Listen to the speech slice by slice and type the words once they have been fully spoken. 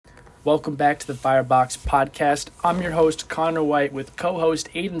Welcome back to the Firebox Podcast. I'm your host, Connor White, with co-host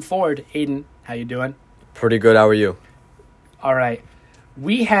Aiden Ford. Aiden, how you doing? Pretty good. How are you? All right.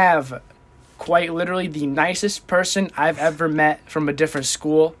 We have quite literally the nicest person I've ever met from a different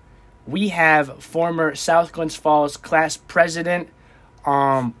school. We have former South Glens Falls class president,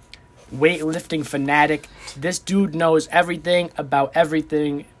 weightlifting fanatic. This dude knows everything about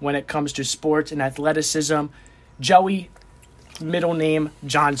everything when it comes to sports and athleticism. Joey, middle name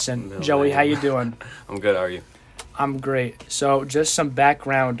Johnson. Joey, how you doing? I'm good. How are you? I'm great. So just some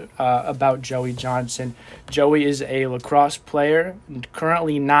background about Joey Johnson. Joey is a lacrosse player,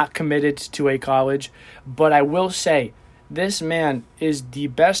 currently not committed to a college, but I will say this man is the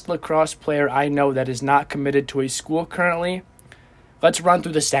best lacrosse player I know that is not committed to a school currently. Let's run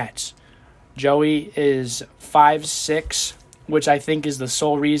through the stats. Joey is 5'6", which I think is the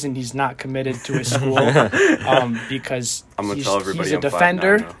sole reason he's not committed to a school, because he's a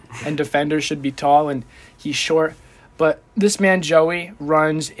defender, and defenders should be tall, and he's short. But this man, Joey,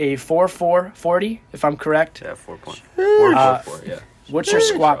 runs a 4.4 40, if I'm correct. Yeah, 4.4, yeah. What's your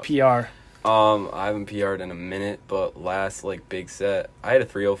squat PR? I haven't PR'd in a minute, but last, big set, I had a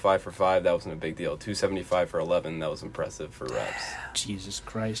 3.05 for 5. That wasn't a big deal. 2.75 for 11. That was impressive for reps. Jesus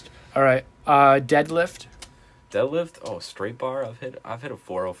Christ. All right. Deadlift? Deadlift? Straight bar. I've hit a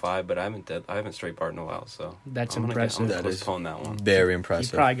 4.05, but I haven't straight barred in a while, so that's I'm impressive. That is pulling that one. Very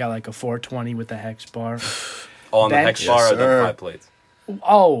impressive. You probably got like a 420 with the hex bar. On the hex bar or the 5 plates?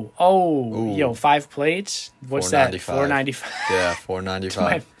 Oh, yo, 5 plates? What's that? 495. Yeah,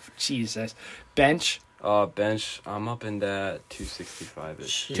 495. Jesus. Bench? Bench, I'm up in that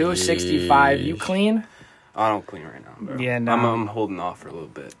 265-ish. 265. You clean? I don't clean right now, bro. Yeah, no. I'm holding off for a little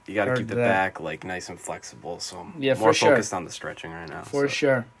bit. You got to keep the back nice and flexible, so I'm more focused on the stretching right now. For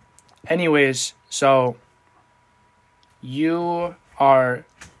sure. Anyways, so you are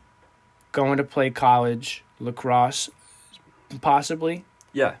going to play college lacrosse, possibly?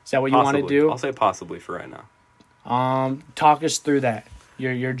 Yeah. Is that what you want to do? I'll say possibly for right now. Talk us through that,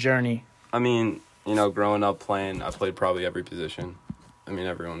 your journey. I mean, growing up playing, I played probably every position. I mean,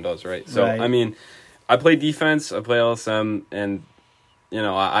 everyone does, right? So, right. I mean, I play defense, I play LSM, and,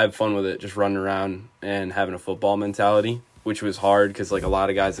 I have fun with it, just running around and having a football mentality, which was hard because, a lot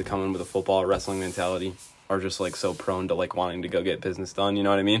of guys that come in with a football wrestling mentality are just, so prone to, wanting to go get business done, you know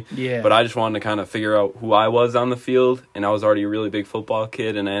what I mean? Yeah. But I just wanted to kind of figure out who I was on the field, and I was already a really big football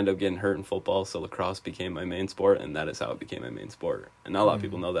kid, and I ended up getting hurt in football, so lacrosse became my main sport, and that is how it became my main sport. And not a lot of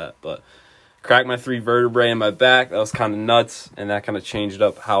people know that, but cracked my 3 vertebrae in my back. That was kind of nuts, and that kind of changed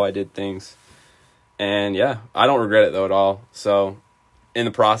up how I did things. And, yeah, I don't regret it, though, at all. So in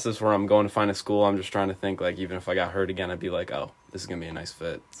the process where I'm going to find a school, I'm just trying to think, even if I got hurt again, I'd be like, oh, this is going to be a nice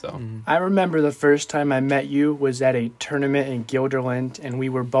fit. So I remember the first time I met you was at a tournament in Guilderland, and we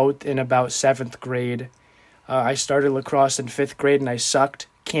were both in about 7th grade. I started lacrosse in 5th grade, and I sucked.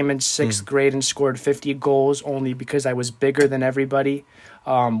 Came in 6th grade and scored 50 goals only because I was bigger than everybody.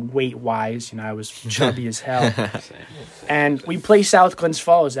 Weight-wise, I was chubby as hell. And we play South Glens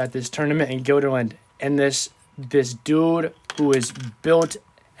Falls at this tournament in Guilderland, and this dude who is built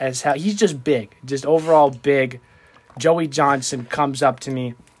as hell, he's just big, just overall big, Joey Johnson comes up to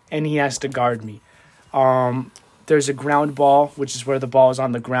me, and he has to guard me. There's a ground ball, which is where the ball is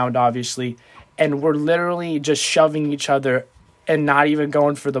on the ground, obviously, and we're literally just shoving each other and not even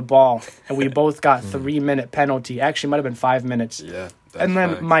going for the ball. And we both got 3-minute penalty. Actually, it might have been 5 minutes. Yeah. And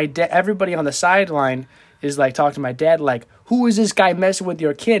then my dad, everybody on the sideline is talking to my dad, who is this guy messing with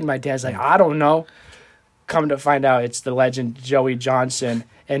your kid? My dad's like, I don't know. Come to find out, it's the legend Joey Johnson.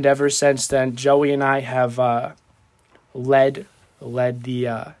 And ever since then, Joey and I have led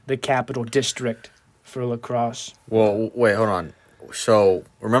the Capital District for lacrosse. Well, wait, hold on. So,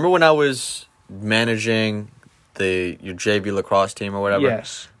 remember when I was managing your JV lacrosse team or whatever?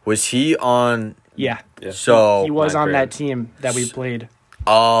 Yes. Was he on? Yeah. So he was on that team that we played.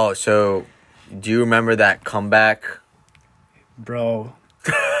 Oh, so do you remember that comeback? Bro.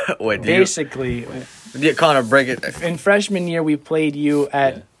 Wait, basically, kind of break it. In freshman year, we played you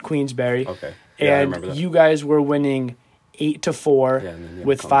at Queensbury. Okay. Yeah, and you guys were winning 8-4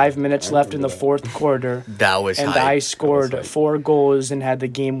 with 5 minutes left in the fourth quarter. That was and hype. I scored 4 goals and had the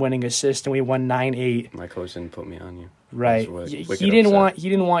game-winning assist, and we won 9-8. My coach didn't put me on you. Right. He didn't want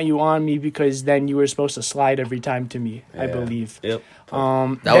you on me because then you were supposed to slide every time to me, I believe. Yep.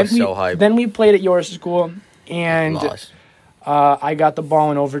 That was so hype. Then we played at your school, and I got the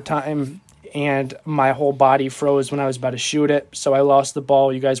ball in overtime, and my whole body froze when I was about to shoot it. So I lost the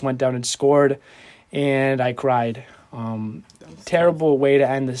ball. You guys went down and scored, and I cried. Terrible way to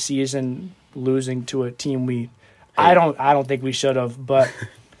end the season, losing to a team I don't think we should have, but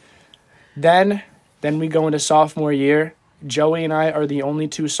Then we go into sophomore year. Joey and I are the only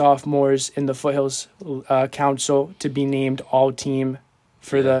two sophomores in the Foothills Council to be named all-team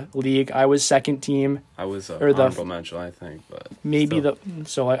for the league. I was second team. I was honorable mention, I think, but maybe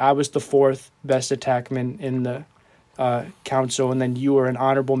I was the fourth best attackman in the council, and then you were an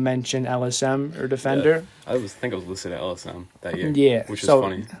honorable mention LSM or defender. Yeah. I think I was listed at LSM that year. Yeah, which is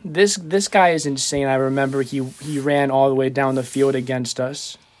funny. This guy is insane. I remember he ran all the way down the field against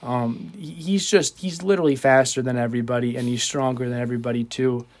us. He's literally faster than everybody, and he's stronger than everybody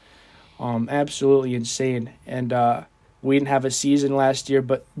too. Absolutely insane. And we didn't have a season last year,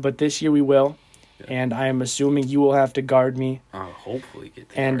 but this year we will. Yeah. And I am assuming you will have to guard me. I'll hopefully get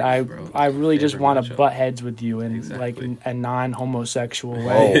to and guard you, bro. I really just want to butt heads with you in like a non-homosexual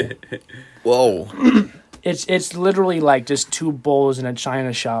way. Whoa. It's literally like just two bulls in a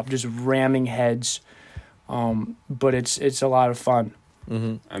china shop just ramming heads. But it's a lot of fun.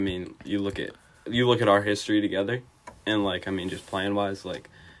 Mm-hmm. I mean, you look at our history together, and like, I mean, just playing wise, like,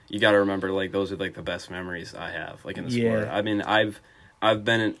 you got to remember, like, those are like the best memories I have, like, in the sport. I mean, I've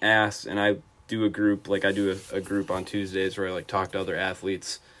been an ass, and I do a group, like, I do a group on Tuesdays where I like talk to other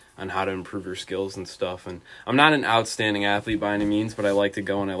athletes on how to improve your skills and stuff. And I'm not an outstanding athlete by any means, but I like to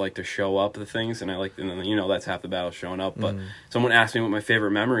go and I like to show up the things, and I like, and you know, that's half the battle, showing up. But someone asked me what my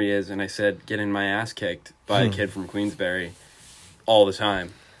favorite memory is, and I said getting my ass kicked by a kid from Queensbury all the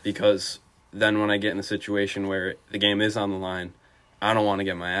time, because then when I get in a situation where the game is on the line, I don't want to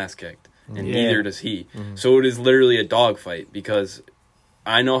get my ass kicked, and neither does he. So it is literally a dogfight, because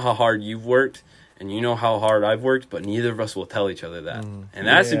I know how hard you've worked, and you know how hard I've worked, but neither of us will tell each other that. And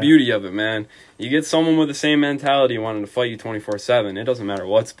that's the beauty of it, man. You get someone with the same mentality wanting to fight you 24/7. It doesn't matter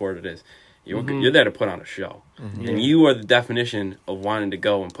what sport it is. You're there to put on a show. And you are the definition of wanting to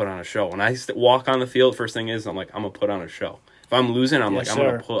go and put on a show. When I walk on the field, first thing is, I'm like, I'm going to put on a show. If I'm losing, I'm I'm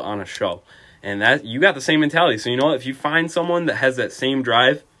going to put on a show. And that, you got the same mentality. So, you know what? If you find someone that has that same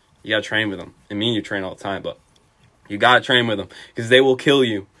drive, you got to train with them. And me and you train all the time, but you got to train with them, because they will kill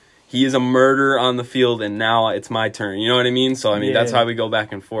you. He is a murderer on the field, and now it's my turn. You know what I mean? So, I mean, that's how we go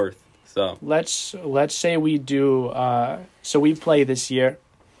back and forth. So let's say we do, so we play this year.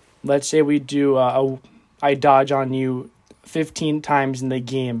 Let's say we do, I dodge on you 15 times in the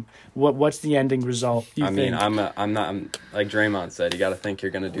game. What's the ending result? I'm like Draymond said, you got to think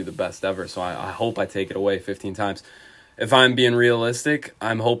you're going to do the best ever. So I hope I take it away 15 times. If I'm being realistic,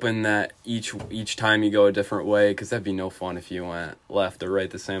 I'm hoping that each time you go a different way, because that'd be no fun if you went left or right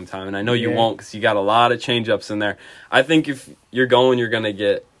at the same time. And I know you won't, because you got a lot of change-ups in there. I think if you're going, you're going to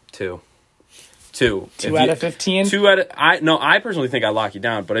get two. Two out of 15? I personally think I lock you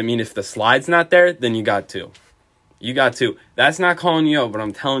down. But I mean, if the slide's not there, then you got two. You got two. That's not calling you out, but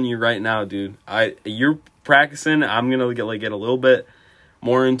I'm telling you right now, dude. You're practicing. I'm gonna get a little bit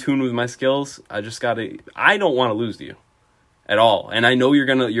more in tune with my skills. I don't want to lose to you at all. And I know you're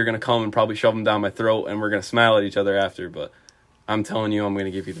gonna come and probably shove them down my throat, and we're gonna smile at each other after. But I'm telling you, I'm gonna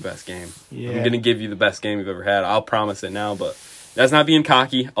give you the best game. Yeah. I'm gonna give you the best game you've ever had. I'll promise it now, but that's not being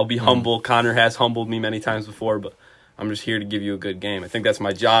cocky. I'll be humble. Connor has humbled me many times before, but I'm just here to give you a good game. I think that's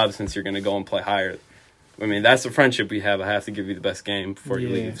my job, since you're gonna go and play higher. I mean, that's the friendship we have. I have to give you the best game before you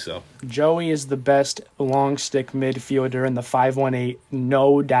leave. So Joey is the best long stick midfielder in the 5-1-8,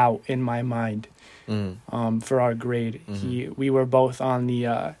 no doubt in my mind. For our grade, we were both on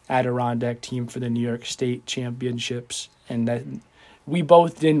the Adirondack team for the New York State Championships, and that we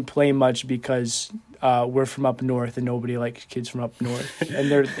both didn't play much because we're from up north, and nobody likes kids from up north.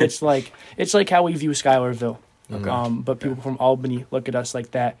 And it's like how we view Schuylerville, but people from Albany look at us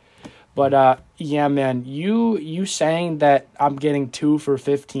like that. But, yeah, man, you saying that I'm getting 2 for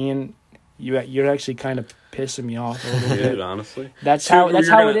 15, you're actually kind of pissing me off a little bit. Honestly. That's how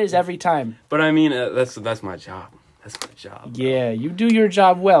it is every time. But, I mean, that's my job. That's my job. Bro. Yeah, you do your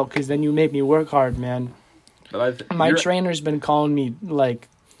job well, because then you make me work hard, man. My trainer's been calling me, like,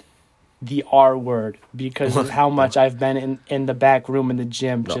 the R word because of how much I've been in the back room in the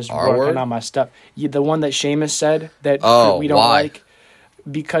gym just working on my stuff. The one that Seamus said that we don't like.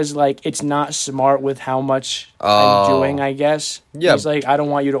 Because, like, it's not smart with how much I'm doing, I guess. Yeah. He's like, I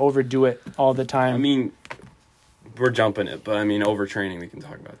don't want you to overdo it all the time. I mean, we're jumping it, but, I mean, overtraining we can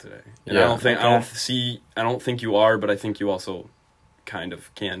talk about today. And I don't think you are, but I think you also kind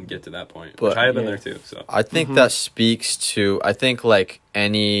of can get to that point, which I have been there too. So I think that speaks to, I think, like,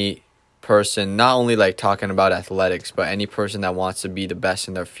 any person, not only, like, talking about athletics, but any person that wants to be the best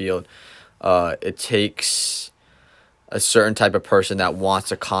in their field, it takes a certain type of person that wants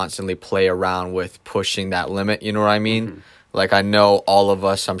to constantly play around with pushing that limit, you know what I mean? Like, I know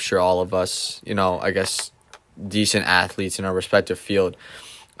I'm sure all of us, you know, I guess decent athletes in our respective field,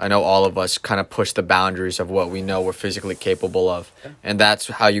 I know all of us kind of push the boundaries of what we know we're physically capable of, and that's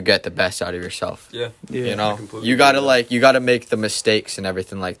how you get the best out of yourself. Yeah. You I know, completely you gotta agree with you gotta make the mistakes and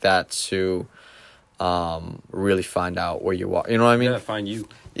everything like that to really find out where you are. You know what I mean? Yeah, find you.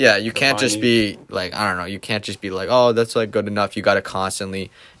 Yeah, you can't Define just you. be like, I don't know, you can't just be like, oh, that's like good enough. You gotta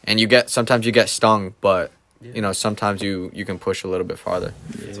constantly, and sometimes you get stung, but Yeah. you know, sometimes you can push a little bit farther.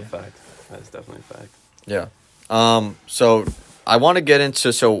 It's a fact. That's definitely a fact. Yeah. So I want to get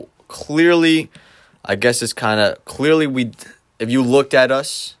into, so clearly, I guess it's kind of clearly if you looked at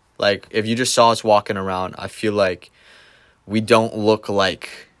us, like if you just saw us walking around, I feel like we don't look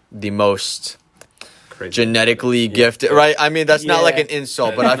like the most Crazy. genetically gifted, right? I mean, that's not like Yeah. an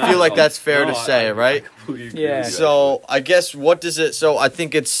insult, but I feel like that's fair to say, right? I completely agree Yeah. with you, So I guess so I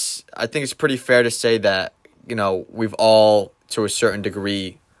think it's pretty fair to say that, you know, we've all to a certain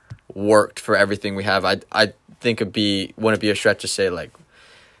degree worked for everything we have. I think wouldn't be a stretch to say, like,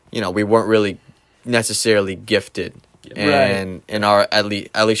 you know, we weren't really necessarily gifted in our at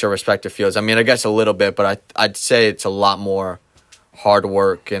least our respective fields. I mean, I guess a little bit, but I'd say it's a lot more hard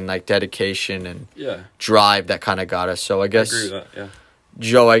work and like dedication and Yeah, drive that kind of got us. So I I guess agree with that. Yeah.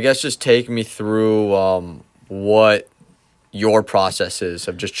 Joe, I guess just take me through what your process is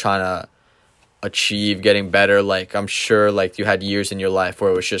of just trying to achieve getting better. Like, I'm sure like you had years in your life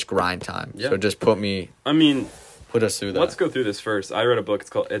where it was just grind time. Yeah. So just I mean, put us through that. let's go through this first. I read a book.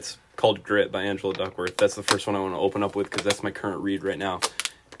 It's called Grit by Angela Duckworth. That's the first one I want to open up with because that's my current read right now.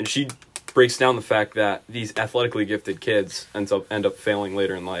 And she breaks down the fact that these athletically gifted kids end up failing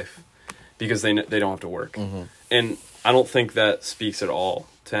later in life because they don't have to work. Mm-hmm. And I don't think that speaks at all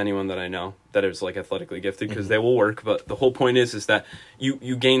to anyone that I know that is like athletically gifted because they will work. But the whole point is that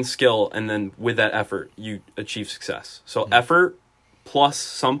you gain skill and then with that effort you achieve success. So effort plus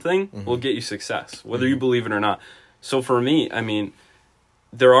something will get you success, whether you believe it or not. So for me, I mean,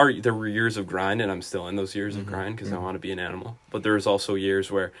 there were years of grind, and I'm still in those years of grind because I want to be an animal. But there's also years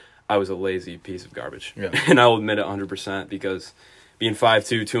where I was a lazy piece of garbage, and I will admit it 100% because being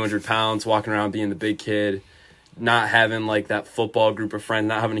 5'2", 200 pounds, walking around being the big kid, not having like that football group of friends,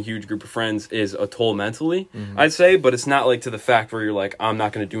 not having a huge group of friends is a toll mentally, I'd say. But it's not like to the fact where you're like, I'm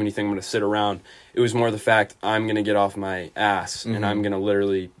not going to do anything, I'm going to sit around. It was more the fact I'm going to get off my ass and I'm going to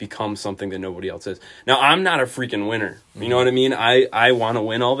literally become something that nobody else is. Now, I'm not a freaking winner. You know what I mean? I want to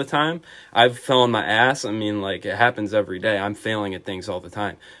win all the time. I've fell on my ass. I mean, like, it happens every day. I'm failing at things all the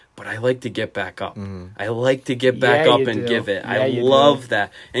time. But I like to get back up. I like to get back up and give it. I love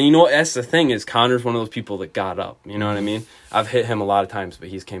that. And you know what? That's the thing is Connor's one of those people that got up. You know what I mean? I've hit him a lot of times, but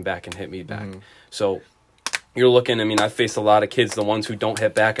he's came back and hit me back. So you're looking, I mean, I've faced a lot of kids. The ones who don't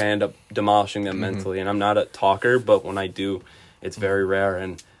hit back, I end up demolishing them mentally. And I'm not a talker, but when I do, it's very rare.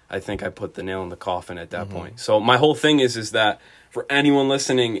 And I think I put the nail in the coffin at that point. So my whole thing is that for anyone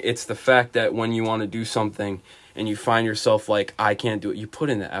listening, it's the fact that when you want to do something and you find yourself like, I can't do it, you put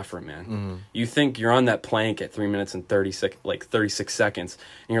in the effort, man. You think you're on that plank at 3 minutes and 36 seconds,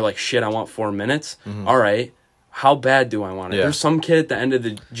 and you're like, shit, I want 4 minutes. All right, how bad do I want it? Yeah. There's some kid at the end of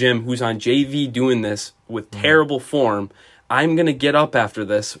the gym who's on JV doing this with terrible form. I'm going to get up after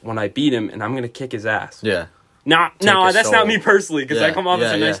this when I beat him, and I'm going to kick his ass. Yeah. No, his that's soul. not me personally, because I Yeah, come off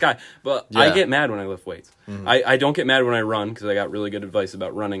as a nice guy. But I Yeah. get mad when I lift weights. I don't get mad when I run, because I got really good advice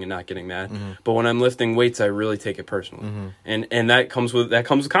about running and not getting mad. But when I'm lifting weights, I really take it personally. And that comes with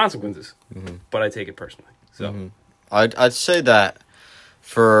consequences. But I take it personally. So I'd say that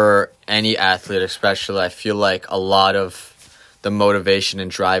for any athlete, especially, I feel like a lot of the motivation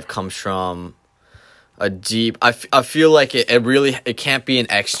and drive comes from a deep. I feel like it can't be an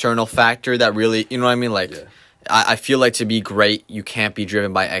external factor that really, you know what I mean? Like, I feel like to be great, you can't be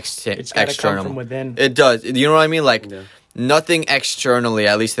driven by It's got to external. come from within. It does. You know what I mean? Like, nothing externally,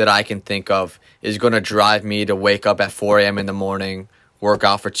 at least that I can think of, is going to drive me to wake up at 4 a.m. in the morning, work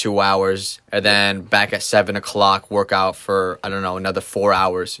out for 2 hours, and then back at 7 o'clock, work out for, I don't know, another 4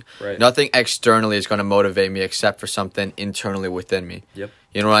 hours. Right. Nothing externally is going to motivate me except for something internally within me. Yep.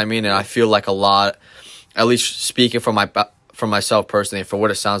 You know what I mean? And I feel like a lot, at least speaking from myself personally, and for what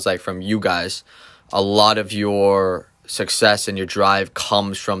it sounds like from you guys, a lot of your success and your drive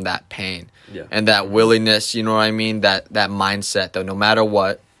comes from that pain and that willingness, you know what I mean? That mindset that no matter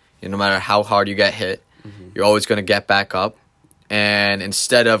what, no matter how hard you get hit, you're always going to get back up. And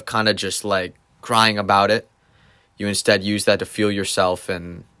instead of kind of just like crying about it, you instead use that to fuel yourself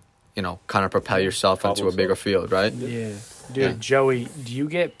and, kind of propel yourself into a bigger field, right? Yeah. Dude, Joey, do you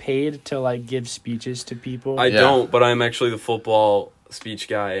get paid to like give speeches to people? I don't, but I'm actually the football speech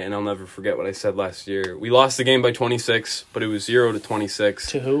guy, and I'll never forget what I said last year. We lost the game by 26, but it was 0-26.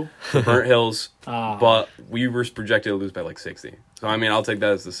 To who? Burnt Hills. Ah. But we were projected to lose by like 60. So, I mean, I'll take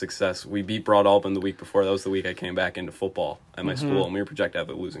that as a success. We beat Broad Alban the week before. That was the week I came back into football at my school, and we were projected to have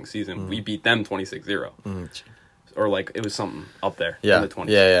a losing season. We beat them 26-0. Or, like, it was something up there in the 20s.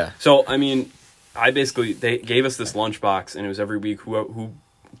 Yeah. So, I mean, they gave us this lunchbox, and it was every week who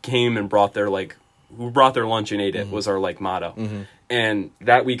came and brought their, like, who brought their lunch and ate it was our, like, motto. And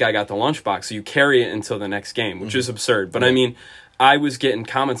that week I got the lunchbox, so you carry it until the next game, which is absurd. But, I mean, I was getting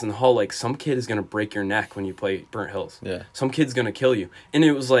comments in the hall like, some kid is going to break your neck when you play Burnt Hills. Yeah. Some kid's going to kill you. And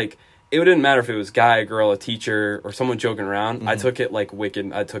it was like, it didn't matter if it was guy, a girl, a teacher, or someone joking around. I took it like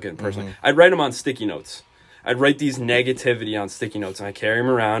wicked. I took it personally. I'd write them on sticky notes. I'd write these negativity on sticky notes, and I carry them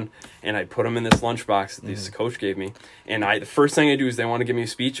around, and I put them in this lunchbox that this coach gave me. And the first thing I do is they want to give me a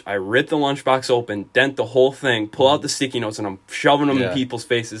speech. I rip the lunchbox open, dent the whole thing, pull out the sticky notes, and I'm shoving them in people's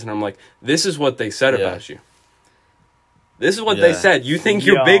faces. And I'm like, this is what they said about you. This is what they said. You think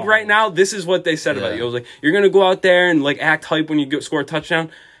you're big right now? This is what they said about you. I was like, you're going to go out there and like act hype when you score a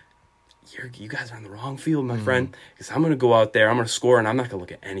touchdown? You guys are on the wrong field, my friend. Because I'm going to go out there, I'm going to score, and I'm not going to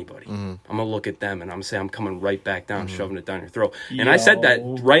look at anybody. I'm going to look at them, and I'm going to say I'm coming right back down, shoving it down your throat. And I said that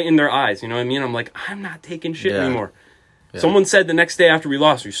right in their eyes. You know what I mean? I'm like, I'm not taking shit anymore. Someone said the next day after we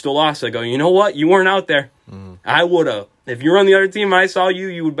lost, we still lost. I go, you know what? You weren't out there. I would have. If you were on the other team and I saw you,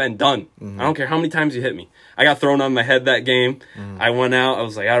 you would have been done. I don't care how many times you hit me. I got thrown on my head that game. I went out. I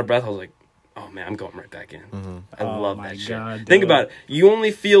was like out of breath. I was like, oh, man, I'm going right back in. I love that shit. God, think about it. You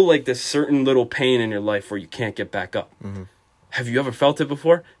only feel like this certain little pain in your life where you can't get back up. Have you ever felt it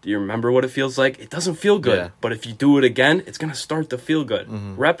before? Do you remember what it feels like? It doesn't feel good. Yeah. But if you do it again, it's going to start to feel good.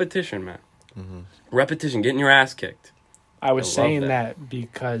 Repetition, man. Repetition, getting your ass kicked. I was saying that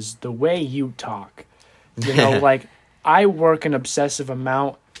because the way you talk, you know, like, I work an obsessive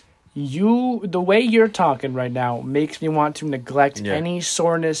amount. The way you're talking right now makes me want to neglect any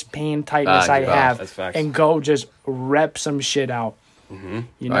soreness, pain, tightness I have and go just rep some shit out. You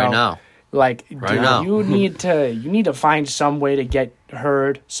know, right now. Like, you need to find some way to get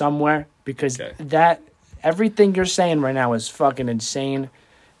heard somewhere because that everything you're saying right now is fucking insane.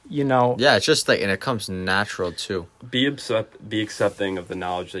 You know. Yeah, it's just like, and it comes natural too. Be accepting of the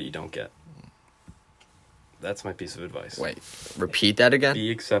knowledge that you don't get. That's my piece of advice. Wait, repeat that again? Be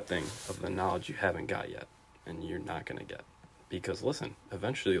accepting of the knowledge you haven't got yet and you're not going to get. Because, listen,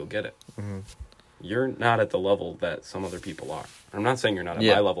 eventually you'll get it. You're not at the level that some other people are. I'm not saying you're not at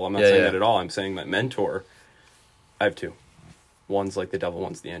my level. I'm not saying that at all. I'm saying my mentor, I have two. One's like the devil,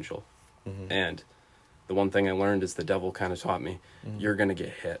 one's the angel. And the one thing I learned is the devil kind of taught me, you're going to get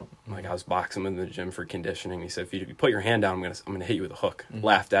hit. Like, I was boxing in the gym for conditioning. He said, if you put your hand down, I'm going to hit you with a hook.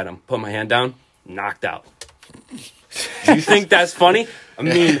 Laughed at him. Put my hand down. Knocked out. You think that's funny? I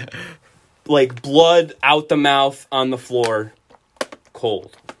mean, like blood out the mouth on the floor,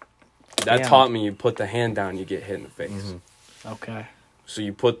 cold. That taught me you put the hand down, you get hit in the face. Okay. So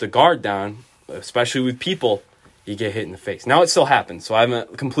you put the guard down, especially with people, you get hit in the face. Now it still happens, so I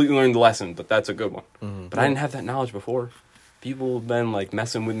haven't completely learned the lesson, but that's a good one. But I didn't have that knowledge before. People have been like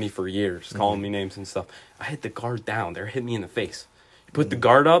messing with me for years, calling me names and stuff. I hit the guard down. They're hitting me in the face. Put the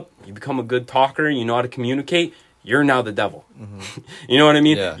guard up, you become a good talker, you know how to communicate, you're now the devil. You know what I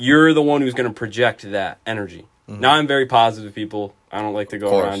mean? Yeah. You're the one who's going to project that energy. Now I'm very positive people. I don't like to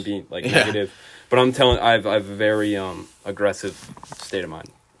go around being like negative. But I'm telling I have a very aggressive state of mind.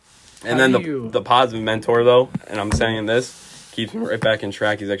 And then the positive mentor though, and I'm saying this, keeps me right back in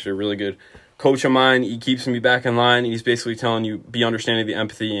track. He's actually a really good coach of mine. He keeps me back in line. He's basically telling you, be understanding of the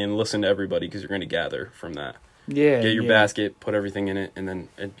empathy and listen to everybody because you're going to gather from that. Yeah, get your basket, put everything in it, and then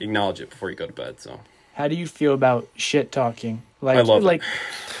acknowledge it before you go to bed. So, how do you feel about shit talking? Like, I love it.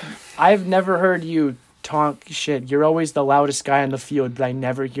 I've never heard you talk shit. You're always the loudest guy on the field, but I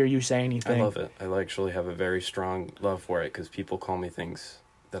never hear you say anything. I love it. I actually have a very strong love for it because people call me things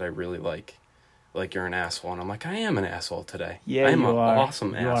that I really like. Like, you're an asshole, and I'm like, I am an asshole today. Yeah, I'm an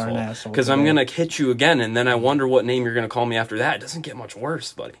awesome asshole. Because I'm gonna hit you again, and then I wonder what name you're gonna call me after that. It doesn't get much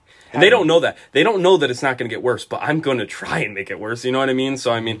worse, buddy. And they don't know that. They don't know that it's not going to get worse, but I'm going to try and make it worse. You know what I mean?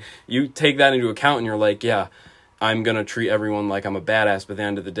 So, I mean, you take that into account and you're like, yeah, I'm going to treat everyone like I'm a badass, but at the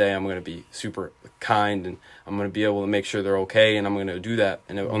end of the day, I'm going to be super kind and I'm going to be able to make sure they're okay, and I'm going to do that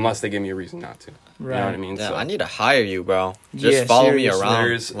unless they give me a reason not to. Right. You know what I mean? Yeah, so, I need to hire you, bro. Just follow me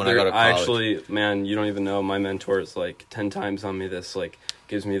around when I go to college. Actually, man, you don't even know. My mentor is like 10 times on me this, like,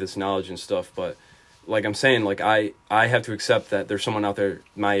 gives me this knowledge and stuff, but like I'm saying, like I have to accept that there's someone out there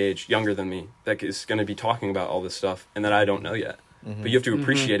my age, younger than me, that is going to be talking about all this stuff and that I don't know yet. But you have to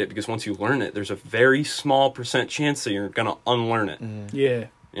appreciate it because once you learn it, there's a very small % chance that you're going to unlearn it. Yeah.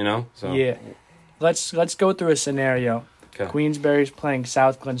 You know? So yeah. Let's go through a scenario. Okay. Queensbury's playing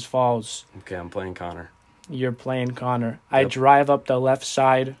South Glens Falls. Okay, I'm playing Connor. You're playing Connor. I Yep. drive up the left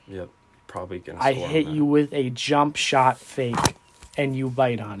side. Yep. Probably gonna. I score on hit that. you with a jump shot fake, and you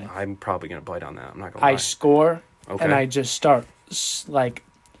bite on it. I'm probably gonna bite on that. I'm not gonna I lie. score, Okay. and I just start like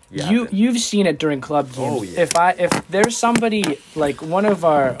Yeah. you've seen it during club games. Oh, yeah. If there's somebody like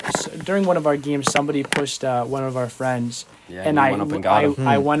during one of our games, somebody pushed one of our friends, Yeah, and you I went up and got him.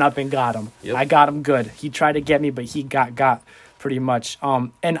 I went up and got him. Yep. I got him good. He tried to get me, but he got pretty much.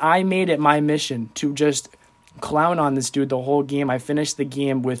 And I made it my mission to just clown on this dude the whole game. I finished the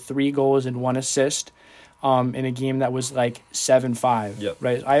game with 3 goals and 1 assist. In a game that was like 7-5. Yep.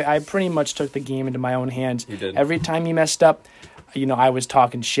 Right. I pretty much took the game into my own hands. You did. Every time he messed up, I was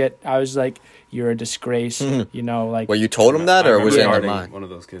talking shit. I was like, "You're a disgrace." Like. Well, you told him that, I or was it in remember your guarding mind? one of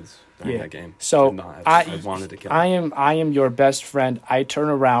those kids during Yeah. that game. So Did not. I wanted to kill him. I am your best friend. I turn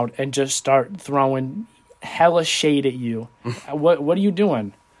around and just start throwing hella shade at you. What are you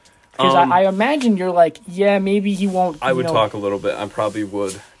doing? Because I imagine you're like, yeah, maybe he won't. I would talk a little bit. I probably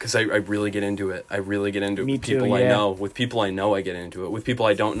would, because I really get into it. I really get into it Me with too, people I yeah. know. With people I know, I get into it. With people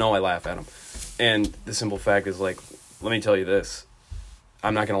I don't know, I laugh at them. And the simple fact is, like, let me tell you this.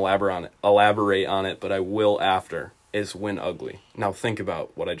 I'm not going to elaborate on it, but I will after. Is win ugly. Now think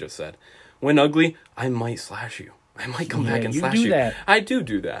about what I just said. Win ugly, I might slash you. I might come back and you slash do you. that. I do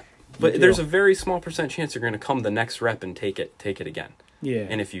that. But do. there's a very small percent chance you're going to come the next rep and take it again. Yeah.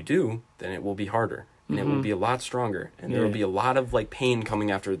 And if you do, then it will be harder. And it will be a lot stronger. And there will Yeah. be a lot of like pain coming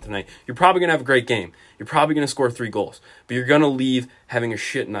after it tonight. You're probably going to have a great game. You're probably going to score 3 goals. But you're going to leave having a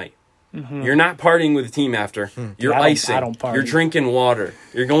shit night. You're not partying with the team after. You're I don't icing. party. You're drinking water.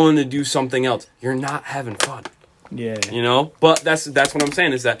 You're going to do something else. You're not having fun. Yeah. But that's what I'm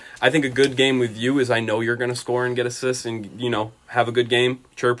saying is that I think a good game with you is I know you're going to score and get assists and, have a good game,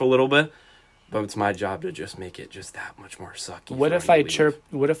 chirp a little bit. But it's my job to just make it just that much more sucky. What if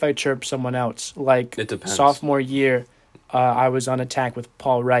I chirp someone else? Like It depends. sophomore year, I was on attack with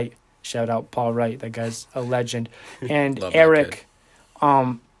Paul Wright. Shout out Paul Wright. That guy's a legend. And Love that Eric,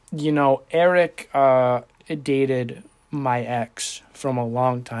 Eric dated my ex from a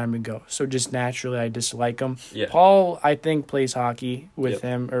long time ago. So just naturally I dislike him. Yeah. Paul, I think, plays hockey with Yep.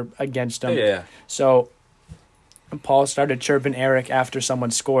 him or against him. Yeah. So Paul started chirping Eric after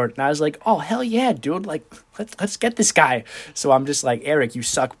someone scored. And I was like, oh, hell yeah, dude. Like, let's get this guy. So I'm just like, Eric, you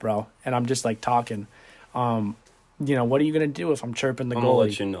suck, bro. And I'm just like talking. What are you going to do if I'm chirping the I'm going to goalie?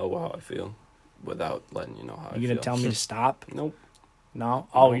 let you know how I feel without letting you know how I feel. You going to tell me to stop? Nope. No?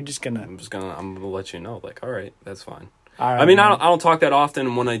 Oh, No. you're just going to. I'm gonna let you know. Like, all right, that's fine. All right, I mean, man. I don't talk that often.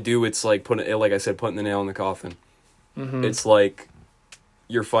 And when I do, it's like putting the nail in the coffin. Mm-hmm. It's like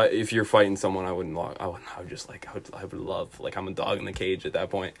if you're fighting someone, I would love, like, I'm a dog in the cage at that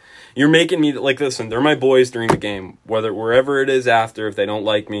point. You're making me, like, listen, they're my boys during the game. Wherever it is after, if they don't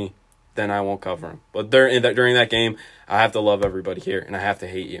like me, then I won't cover them. But during that game, I have to love everybody here, and I have to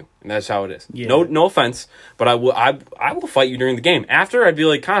hate you. And that's how it is. Yeah. No offense, but I will fight you during the game. After, I'd be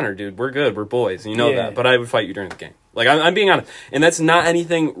like, Connor, dude, we're good, we're boys. You know Yeah. that. But I would fight you during the game. Like, I'm being honest. And that's not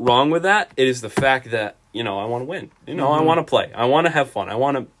anything wrong with that. It is the fact that, I want to win. I want to play. I want to have fun. I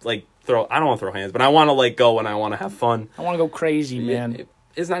want to, like, I don't want to throw hands, but I want to, like, go and I want to have fun. I want to go crazy, man.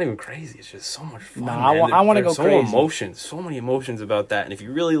 It's not even crazy. It's just so much fun. Nah, man. I want to go There's crazy. so many emotions about that. And if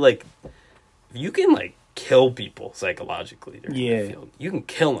you really, like, if you can, like, kill people psychologically during the field, you can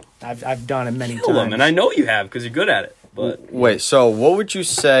kill them. I've done it many Kill times. them. And I know you have because you're good at it. But Wait, so what would you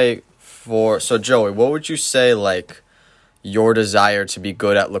say Joey, what would you say, like, your desire to be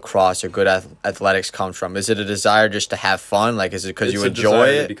good at lacrosse or good at athletics comes from? Is it a desire just to have fun? Like, is it because you it's a enjoy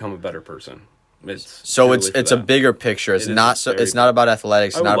desire to it? become a better person. So purely it's for a that. bigger picture. It's It is not it's not about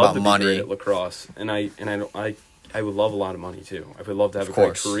athletics. It's I would not love about to be money. great at lacrosse, and I would love a lot of money too. I would love to have a Of great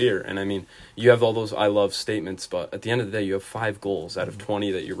course. career. And I mean, you have all those I love statements, but at the end of the day, you have 5 goals out of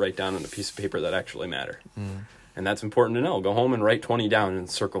 20 that you write down on a piece of paper that actually matter. And that's important to know. Go home and write 20 down and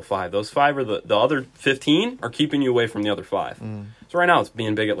circle 5. Those 5 are the other 15 are keeping you away from the other 5. So right now it's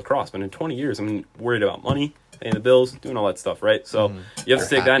being big at lacrosse, but in 20 years, I'm worried about money, paying the bills, doing all that stuff, right? So you have to Your take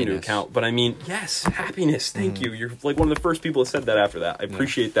that into happiness. account. But I mean, yes, happiness. Thank you. You're like one of the first people that said that after that. I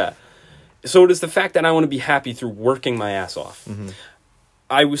appreciate that. So it is the fact that I want to be happy through working my ass off.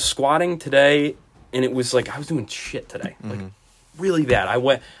 I was squatting today, and it was like I was doing shit today, like really bad.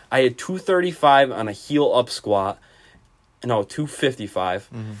 I had 235 on a heel up squat, 255,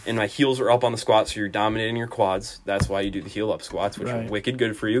 and my heels are up on the squat, so you're dominating your quads. That's why you do the heel up squats, which are Right. wicked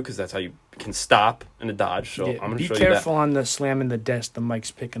good for you because that's how you can stop in a dodge. So Yeah, I'm going to be show careful on the slamming the desk. The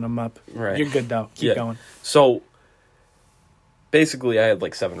mic's picking them up. Right. You're good though. Keep Yeah. going. you that. So basically, I had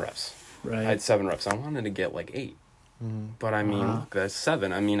like 7 reps. Right. I had 7 reps. I wanted to get like 8. But I mean, that's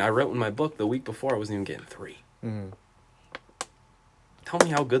 7. I mean, I wrote in my book the week before I wasn't even getting 3. Tell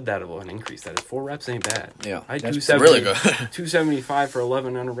me how good that of an increase that is. 4 reps ain't bad. Yeah, I that's 270, really good. 275 for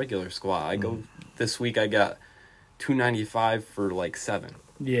 11 on a regular squat. I go this week. I got 295 for like 7.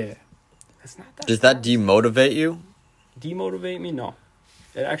 Yeah. That's not that. Does that demotivate you? Demotivate me? No.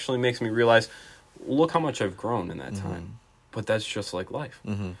 It actually makes me realize, look how much I've grown in that time. But that's just like life.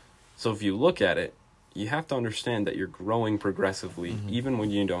 So if you look at it, you have to understand that you're growing progressively, even when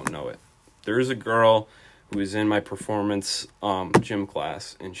you don't know it. There is a girl who was in my performance gym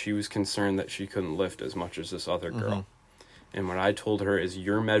class, and she was concerned that she couldn't lift as much as this other girl. And what I told her is,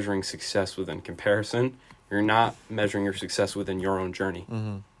 you're measuring success within comparison. You're not measuring your success within your own journey.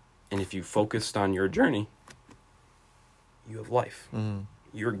 And if you focused on your journey, you have life.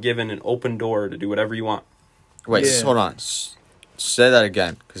 You're given an open door to do whatever you want. Wait, Yeah. hold on. Say that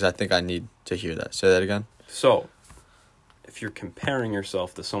again, because I think I need to hear that. Say that again. So, if you're comparing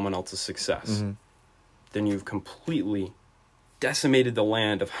yourself to someone else's success, then you've completely decimated the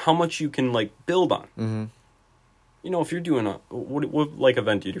land of how much you can like build on. You know, if you're doing what like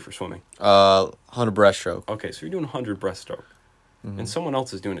event do you do for swimming? 100 breaststroke. Okay, so you're doing 100 breaststroke, and someone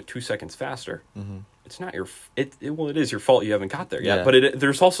else is doing it 2 seconds faster. It's not your it is your fault you haven't got there yet. Yeah. But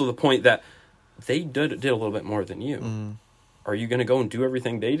there's also the point that they did a little bit more than you. Are you going to go and do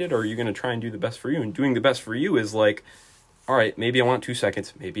everything they did, or are you going to try and do the best for you? And doing the best for you is like, all right, maybe I want 2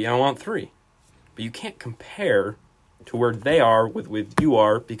 seconds, maybe I want 3. But you can't compare to where they are with you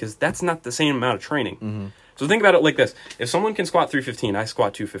are, because that's not the same amount of training. So think about it like this. If someone can squat 315, I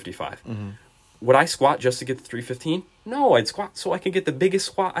squat 255. Would I squat just to get to 315? No, I'd squat so I can get the biggest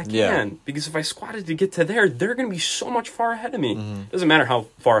squat I can. Yeah. Because if I squatted to get to there, they're going to be so much far ahead of me. Doesn't matter how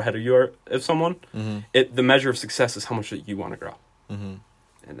far ahead of you are of someone. The measure of success is how much that you want to grow. And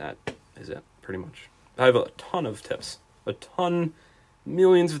that is it, pretty much. I have a ton of tips.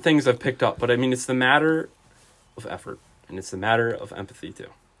 Millions of things I've picked up. But I mean, it's the matter of effort. And it's the matter of empathy, too.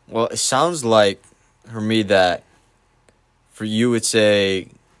 Well, it sounds like, for me, that for you it's a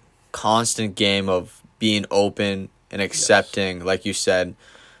constant game of being open and accepting, like you said,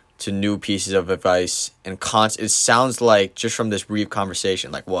 to new pieces of advice. And it sounds like, just from this brief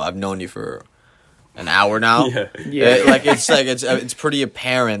conversation, like, well, I've known you for an hour now. Yeah. It's pretty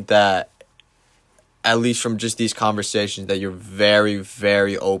apparent that, at least from just these conversations, that you're very,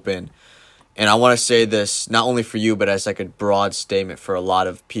 very open. And I want to say this not only for you, but as like a broad statement for a lot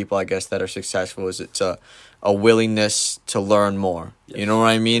of people, I guess, that are successful, is it's a willingness to learn more. Yes. You know what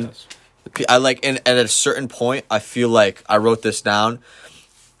I mean? Yes. I like, and at a certain point, I feel like I wrote this down.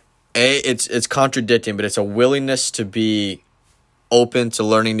 It's contradicting, but it's a willingness to be open to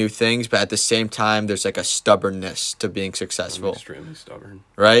learning new things, but at the same time, there's like a stubbornness to being I'm successful. extremely stubborn.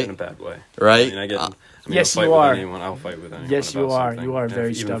 Right? In a bad way. Right? I mean, Yes, I'll fight you are. with anyone. I'll fight with anyone. Yes, you about are. something, You are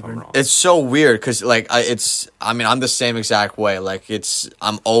very even if I'm stubborn. wrong. It's so weird because, like, I'm the same exact way. Like,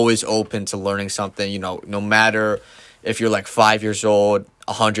 I'm always open to learning something, you know, no matter if you're like 5 years old,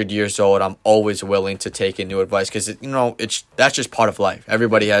 100 years old, I'm always willing to take in new advice because, that's just part of life.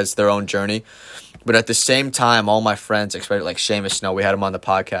 Everybody has their own journey. But at the same time, all my friends, especially like Seamus Snow, we had him on the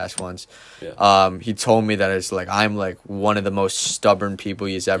podcast once. Yeah. He told me that it's like I'm like one of the most stubborn people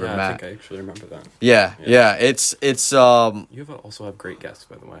he's ever I met. think I actually remember that. Yeah. It's You also have great guests,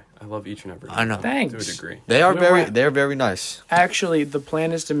 by the way. I love each and every one. I know. of them, Thanks. To a degree. they are You know what? they're very nice. Actually, the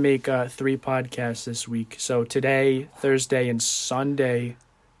plan is to make 3 podcasts this week. So today, Thursday, and Sunday,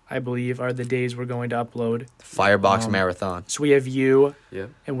 I believe, are the days we're going to upload. Firebox Marathon. So we have you, Yeah.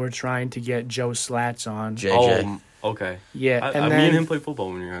 and we're trying to get Joe Slats on. JJ. Okay. Yeah, and me then and him played football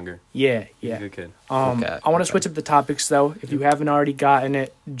when we were younger. yeah. He's a good kid. Okay, I want to okay. switch up the topics though. If you haven't already gotten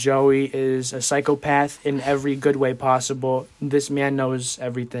it, Joey is a psychopath in every good way possible. This man knows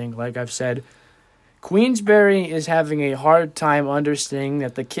everything. Like I've said, Queensberry is having a hard time understanding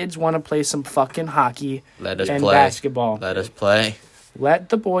that the kids want to play some fucking hockey Let us and play. basketball. Let us play. Let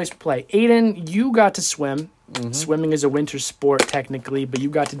the boys play. Aiden, you got to swim. Swimming is a winter sport technically, but you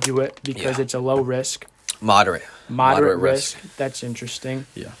got to do it because Yeah. it's a low risk. Moderate Risk. That's interesting.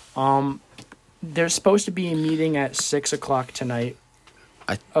 Yeah. There's supposed to be a meeting at 6:00 tonight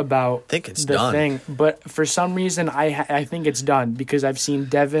I about think it's the done. thing, but for some reason I think it's done because I've seen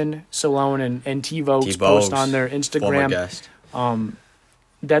Devin Salone and T-Vogues post on their Former Instagram guest.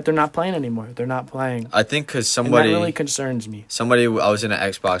 that they're not playing anymore. They're not playing. I think because And that really concerns me. I was in an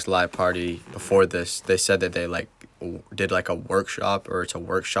Xbox Live party before this. They said that they did like a workshop, or it's a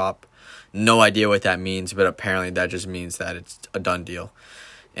workshop. No idea what that means, but apparently that just means that it's a done deal.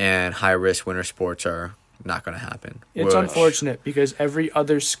 And high risk winter sports are not going to happen. It's Which- unfortunate because every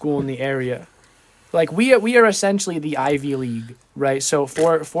other school in the area like we are essentially the Ivy League, right? So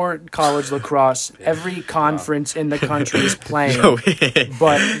for college lacrosse, every conference in the country is playing,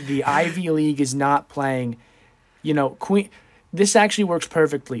 but the Ivy League is not playing. You know, this actually works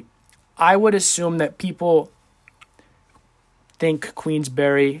perfectly. I would assume that people think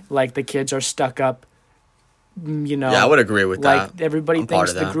Queensberry, like the kids are stuck up. You know, Yeah, I would agree with like that. everybody I'm part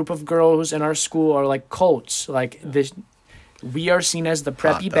thinks of the that. group of girls in our school are like colts. Like this, we are seen as the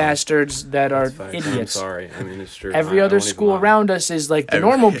preppy dogs. bastards that are That's facts. I'm idiots. sorry. I mean, it's true. Every I other won't even school lie. around us is like the Every-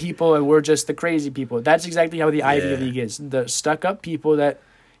 normal people, and we're just the crazy people. That's exactly how the Ivy Yeah. League is. The stuck-up people that,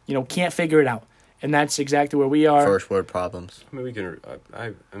 you know, can't figure it out. And that's exactly where we are. First world problems. I mean, we can.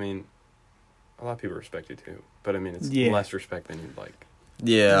 I mean, a lot of people respect you too, but I mean, it's Yeah. less respect than you'd like.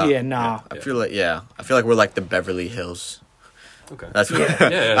 Yeah. Yeah, nah. I feel like we're like the Beverly Hills. Okay. That's what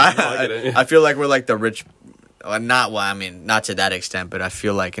Yeah, no, I get it. I feel like we're like the rich. Not to that extent, but I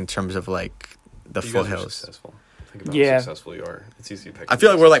feel like in terms of like the You guys are foothills. successful. Think about Yeah. how successful you are. It's easy to pick. I on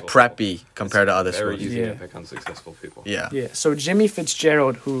feel like we're like successful people. preppy compared to other It's very schools. easy Yeah. to pick on successful people. Yeah. Yeah, so Jimmy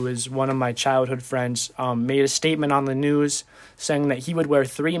Fitzgerald, who is one of my childhood friends, made a statement on the news saying that he would wear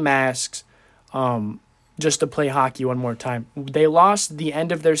 3 masks just to play hockey one more time. They lost the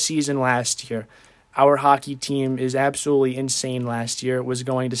end of their season last year. Our hockey team is absolutely insane last year. It was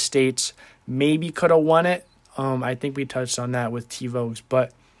going to states, maybe could have won it. I think we touched on that with TiVos,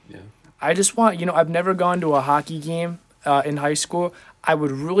 but Yeah. I just want, you know, I've never gone to a hockey game in high school. I would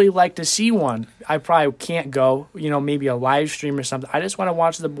really like to see one. I probably can't go, you know, maybe a live stream or something. I just want to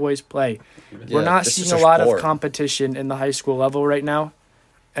watch the boys play. We're Yeah, not this is seeing a a lot of sport. competition in the high school level right now.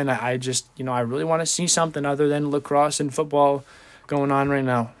 And I just, you know, I really want to see something other than lacrosse and football going on right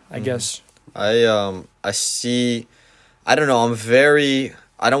now, I guess. I see. I don't know.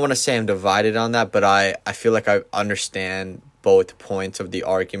 I don't want to say I'm divided on that, but I feel like I understand both points of the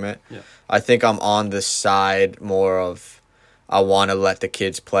argument. Yeah. I think I'm on the side more of I want to let the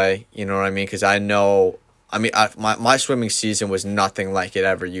kids play. You know what I mean? Because I know. I mean, my swimming season was nothing like it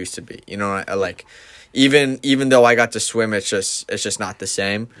ever used to be. You know, like even though I got to swim, it's just not the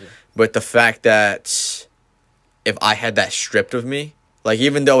same. Yeah. But the fact that if I had that stripped of me, like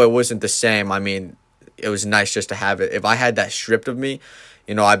even though it wasn't the same, I mean, it was nice just to have it. If I had that stripped of me,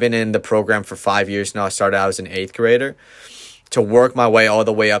 you know, I've been in the program for 5 years now. I started out as an 8th grader. To work my way all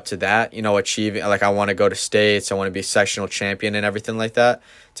the way up to that, you know, achieving, like I want to go to states, I want to be a sectional champion and everything like that.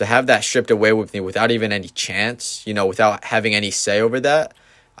 To have that stripped away with me without even any chance, you know, without having any say over that,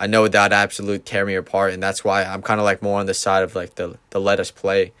 I know that absolutely tear me apart. And that's why I'm kind of like more on the side of like the let us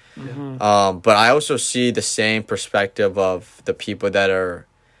play. But I also see the same perspective of the people that are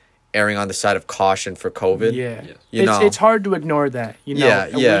erring on the side of caution for COVID. Yeah. Yes. You know, It's hard to ignore that, you know. Yeah,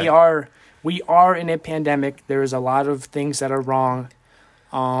 yeah. We are in a pandemic. There's a lot of things that are wrong.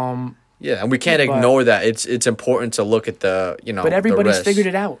 yeah, and we can't But- ignore that. It's important to look at the, you know, But everybody's the risk. figured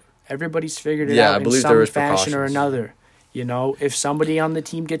it out. Everybody's figured it Yeah, I out in believe some there is fashion or precautions. another. You know, if somebody on the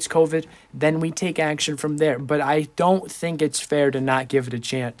team gets COVID, then we take action from there. But I don't think it's fair to not give it a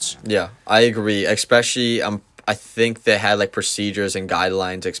chance. Yeah, I agree. Especially, I think they had like procedures and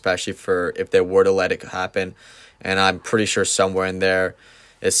guidelines, especially for if they were to let it happen. And I'm pretty sure somewhere in there,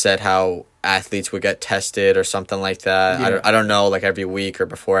 it said how athletes would get tested or something like that. Yeah. I don't know, like every week or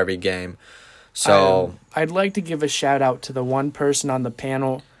before every game. So I'd like to give a shout out to the one person on the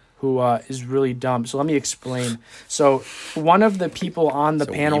panel who is really dumb. So let me explain. So one of the people on the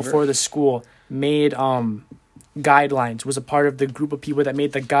So panel Weaver? for the school made guidelines, was a part of the group of people that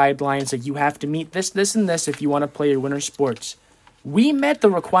made the guidelines that you have to meet this, this, and this if you want to play your winter sports. We met the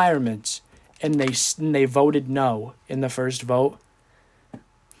requirements, and they voted no in the first vote.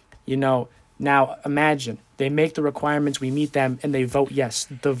 You know, now imagine they make the requirements, we meet them, and they vote yes.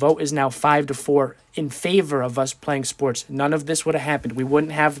 The vote is now 5-4 in favor of us playing sports. None of this would have happened. We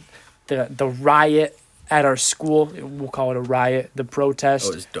wouldn't have the riot at our school. We'll call it a riot. The protest.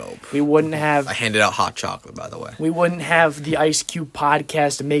 it was dope. We wouldn't have. I handed out hot chocolate, by the way. We wouldn't have the Ice Cube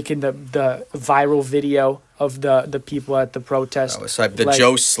podcast making the viral video of the people at the protest. That was like the Like-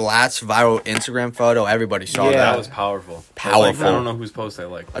 Joe Slats viral Instagram photo. Everybody saw Yeah. That that. was powerful. Powerful. I don't know whose post I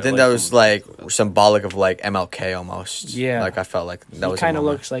liked. I think that was like symbolic of like MLK almost. Yeah. Like I felt like that He was kind of a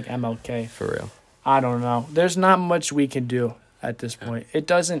moment. looks like MLK. For real. I don't know. There's not much we can do at this point. It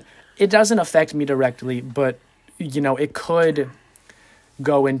doesn't affect me directly, but you know, it could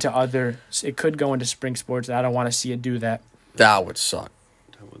go into spring sports. I don't want to see it do that. That would suck.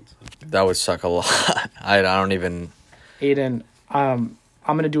 That would suck a lot. I don't even. Aiden, I'm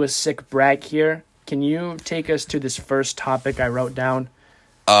going to do a sick brag here. Can you take us to this first topic I wrote down?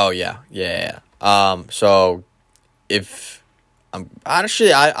 Oh yeah. So if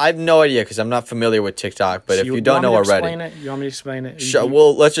Honestly, I have no idea because I'm not familiar with TikTok. But So if you don't know already, you want me to explain it?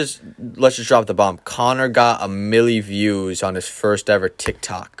 well, let's just drop the bomb. Connor got 1 million views on his first ever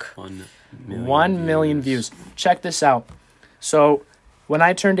TikTok. 1 million views. Check this out. So when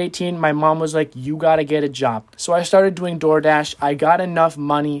I turned 18, my mom was like, you got to get a job. So I started doing DoorDash. I got enough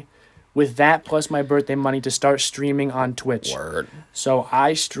money with that plus my birthday money to start streaming on Twitch. Word. So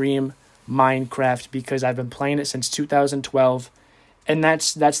I stream Minecraft because I've been playing it since 2012. And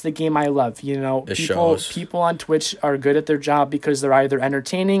that's the game I love. You know, people on Twitch are good at their job because they're either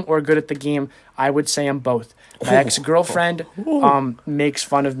entertaining or good at the game. I would say I'm both. My ex-girlfriend makes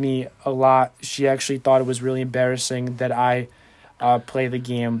fun of me a lot. She actually thought it was really embarrassing that I play the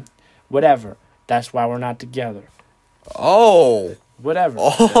game. Whatever. That's why we're not together. Oh. Whatever.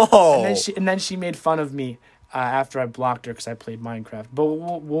 Oh. And then she made fun of me after I blocked her because I played Minecraft. But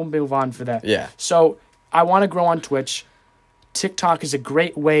we'll move on for that. Yeah. So I want to grow on Twitch. TikTok is a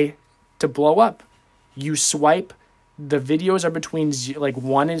great way to blow up. You swipe. The videos are between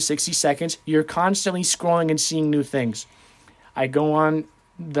 1 and 60 seconds. You're constantly scrolling and seeing new things. I go on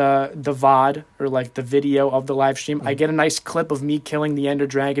the VOD or like the video of the live stream. I get a nice clip of me killing the Ender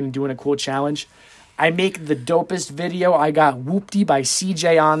Dragon and doing a cool challenge. I make the dopest video. I got Whoopty by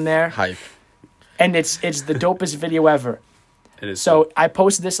CJ on there. Hype. And it's the dopest video ever. It is. So I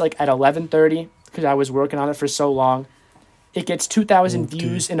posted this like at 11:30 because I was working on it for so long. It gets 2,000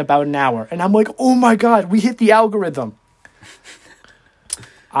 views in about an hour. And I'm like, oh my God, we hit the algorithm.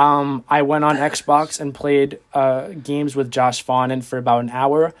 I went on Xbox and played games with Josh Fawnin for about an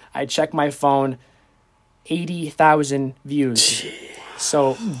hour. I checked my phone, 80,000 views.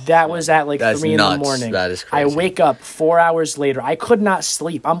 So that was at like That's 3 nuts. in the morning. That is I crazy. wake up 4 hours later. I could not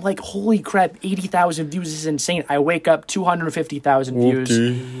sleep. I'm like, holy crap, 80,000 views is insane. I wake up, 250,000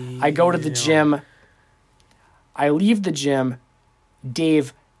 views. I go to the gym. I leave the gym.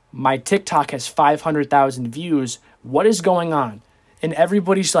 Dave, my TikTok has 500,000 views. What is going on? And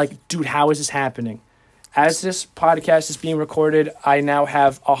everybody's like, dude, how is this happening? As this podcast is being recorded, I now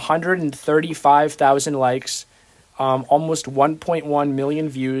have 135,000 likes, almost 1.1 million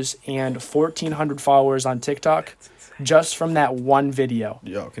views, and 1,400 followers on TikTok just from that one video.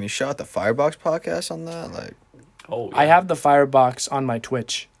 Yo, can you shout out the Firebox podcast on that? Like, I have the Firebox on my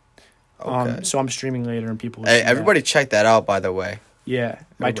Twitch. okay. So I'm streaming later and people will Hey, see everybody check that out, by the way. that. Yeah.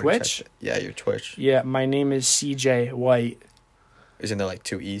 My Everybody Twitch? check it. Yeah, your Twitch. Yeah, my name is CJ White. Isn't there like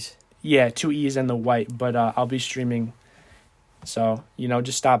 2 E's? Yeah, 2 E's and the white, but I'll be streaming. So,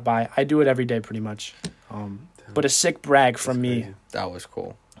 just stop by. I do it every day pretty much. But a sick brag from me. Crazy. That was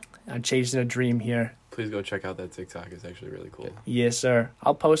cool. I'm chasing a dream here. Please go check out that TikTok. It's actually really cool. Yes, sir.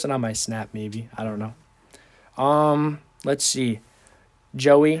 I'll post it on my Snap maybe. I don't know. Let's see.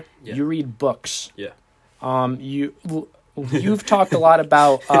 Joey, Yeah. you read books. Yeah. You've talked a lot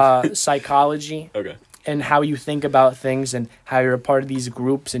about psychology. Okay. And how you think about things and how you're a part of these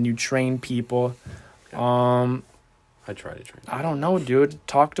groups and you train people. I try to train. I don't know, dude.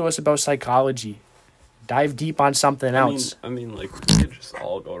 Talk to us about psychology. Dive deep on something else. I mean, like, we could just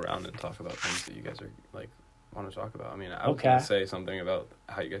all go around and talk about things that you guys are, like, want to talk about. I mean, I was going to say something about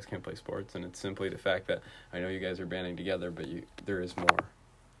how you guys can't play sports, and it's simply the fact that I know you guys are banding together, but there is more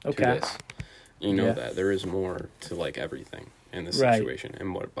to this. You know that. There is more to, like, everything in this situation.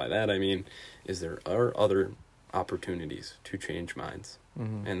 And what by that I mean is there are other opportunities to change minds.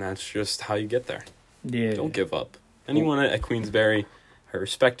 Mm-hmm. And that's just how you get there. Yeah. Don't give up. Anyone at Queensberry, I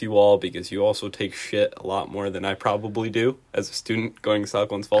respect you all because you also take shit a lot more than I probably do as a student going to South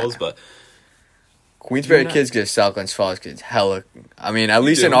Glens Falls, but Queensberry kids get South Glens Falls kids hella. I mean, at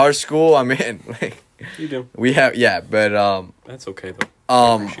least in our school, I mean, like, you do. We have, but that's okay though.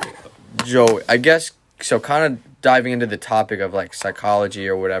 I appreciate it, though. Joe, I guess so. Kind of diving into the topic of like psychology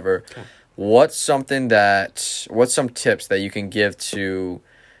or whatever. Okay. What's some tips that you can give to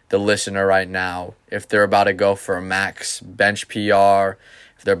the listener right now if they're about to go for a max bench PR,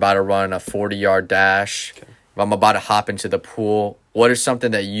 if they're about to run a 40-yard dash, if I'm about to hop into the pool? What is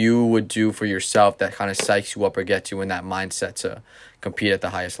something that you would do for yourself that kind of psychs you up or gets you in that mindset to compete at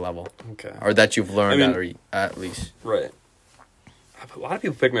the highest level? Okay. Or that you've learned at least. Right. A lot of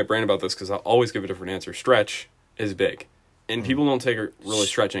people pick my brain about this because I'll always give a different answer. Stretch is big. And people don't take it really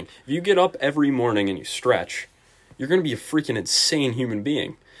stretching. If you get up every morning and you stretch, you're going to be a freaking insane human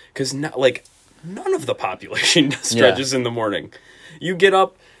being. Because none of the population does stretches in the morning.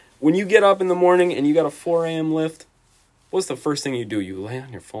 When you get up in the morning and you got a 4 a.m. lift, what's the first thing you do? You lay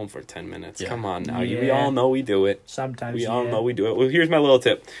on your phone for 10 minutes. Yeah. Come on now. We all know we do it. Sometimes we all know we do it. Well, here's my little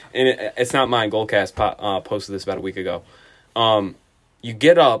tip. And it's not mine. Goldcast posted this about a week ago. You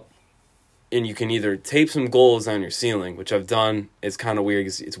get up and you can either tape some goals on your ceiling, which I've done. It's kind of weird.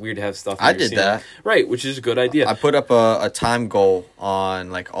 It's weird to have stuff on I your did ceiling. that. Right, which is a good idea. I put up a time goal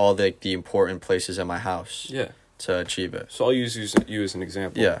on like all the important places in my house Yeah. to achieve it. So I'll use you as an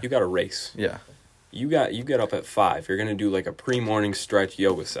example. Yeah. You got a race. Yeah. You get up at 5. You're gonna do like a pre-morning stretch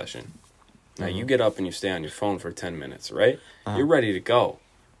yoga session. Now you get up and you stay on your phone for 10 minutes, right? You're ready to go,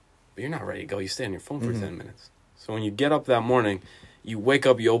 but you're not ready to go. You stay on your phone for 10 minutes. So when you get up that morning, you wake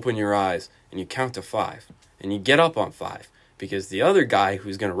up, you open your eyes, and you count to 5, and you get up on 5 because the other guy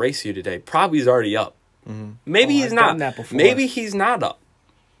who's gonna race you today probably is already up. Maybe he's I've not. done that before. Maybe he's not up.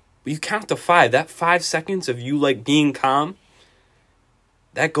 But you count to 5. That 5 seconds of you like being calm,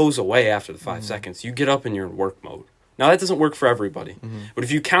 that goes away after the 5 seconds. You get up and you're in work mode. Now, that doesn't work for everybody. But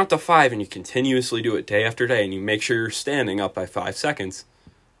if you count to 5 and you continuously do it day after day and you make sure you're standing up by 5 seconds,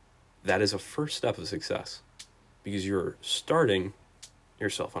 that is a first step of success because you're starting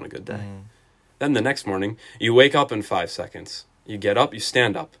yourself on a good day. Then the next morning, you wake up in 5 seconds. You get up, you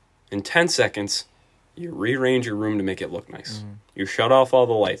stand up. In 10 seconds, you rearrange your room to make it look nice. You shut off all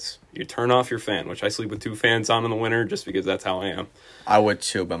the lights. You turn off your fan, which I sleep with 2 fans on in the winter just because that's how I am. I would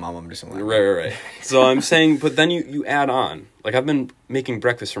too, but my mom doesn't like it. Right. So I'm saying, but then you add on. Like, I've been making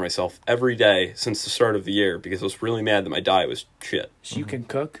breakfast for myself every day since the start of the year because I was really mad that my diet was shit. So you can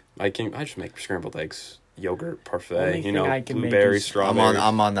cook? I just make scrambled eggs, yogurt, parfait, Only thing I can make blueberries, is- strawberries.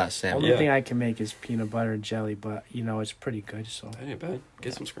 I'm on that same. Only Yeah. thing I can make is peanut butter and jelly, but it's pretty good. So, That ain't bad.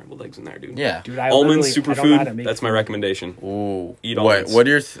 Get some scrambled eggs in there, dude. Yeah. dude, I Almonds, literally- I don't know how to superfood. make That's my food. recommendation. Ooh. Eat What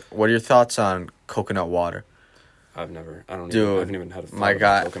almonds. what are your thoughts on coconut water? I Dude, haven't even had a thought my about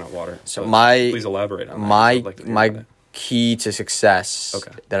God. coconut water. So but my please elaborate on that. my I'd like to hear about it. key to success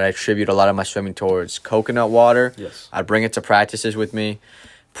Okay. that I attribute a lot of my swimming towards coconut water. Yes. I bring it to practices with me.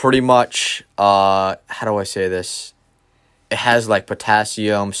 Pretty much, how do I say this? It has like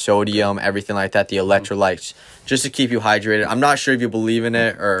potassium, sodium, everything like that, the electrolytes, just to keep you hydrated. I'm not sure if you believe in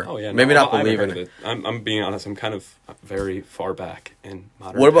it or maybe not I haven't believe heard in of it. I'm being honest. I'm kind of very far back in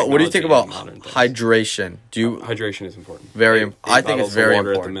modern. What do you think technology about and modern things. hydration? Do you Hydration is important. Very- Eight I think bottles it's of very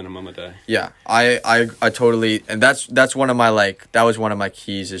water important. at the minimum a day. Yeah, I totally, and that's one of my that was one of my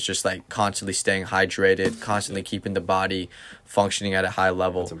keys is just like constantly staying hydrated, constantly keeping the body functioning at a high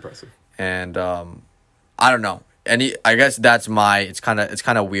level. That's impressive. And I don't know. I guess that's it's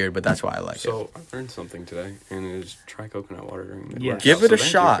kind of weird, but that's why I like it. So I've learned something today, and it is try coconut water during the Yeah. workout. Give it So a thank you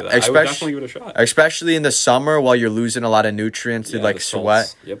shot, for that. I would especially- definitely give it a shot. Especially in the summer while you're losing a lot of nutrients through Yeah, like the salts.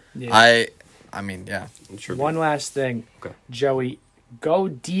 sweat. Yep. Yeah. I mean, yeah. It should be. One last thing, Okay. Joey, go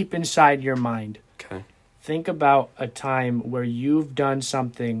deep inside your mind. Okay. Think about a time where you've done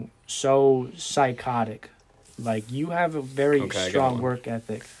something so psychotic. Like, you have a very Okay, I got strong one. work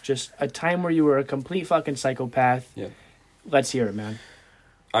ethic. Just a time where you were a complete fucking psychopath. Yeah. Let's hear it, man.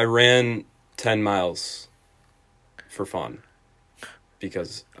 I ran 10 miles for fun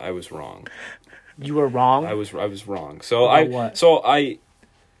because I was wrong. You were wrong. I was wrong. So About what?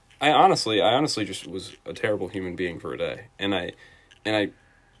 I honestly just was a terrible human being for a day, and I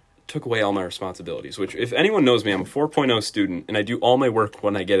took away all my responsibilities. Which, if anyone knows me, I'm a 4.0 student, and I do all my work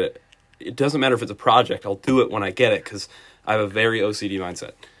when I get it. It doesn't matter if it's a project; I'll do it when I get it because I have a very OCD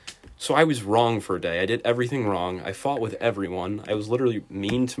mindset. So I was wrong for a day. I did everything wrong. I fought with everyone. I was literally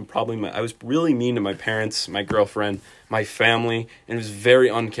mean to I was really mean to my parents, my girlfriend, my family, and it was very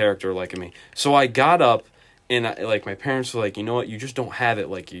uncharacter-like of me. So I got up, and my parents were like, you know what, you just don't have it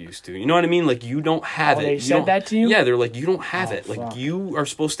like you used to. You know what I mean? Like, you don't have it. They You said don't- that to you? Yeah, they're like, you don't have Oh, it. Like, fuck. you are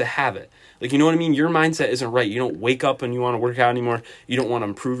supposed to have it. Like, you know what I mean? Your mindset isn't right. You don't wake up and you want to work out anymore. You don't want to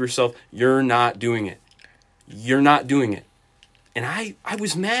improve yourself. You're not doing it. You're not doing it. And I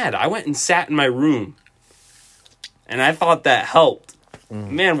was mad. I went and sat in my room. And I thought that helped.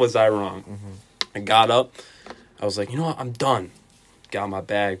 Man, was I wrong. I got up. I was like, you know what? I'm done. Got my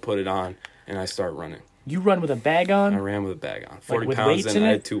bag, put it on, and I start running. You run with a bag I on? ran with a bag on. 40 with pounds weights in in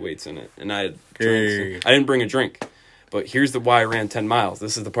I it? had 2 weights in it. And I had Hey. drinks. I didn't bring a drink. But here's why I ran 10 miles.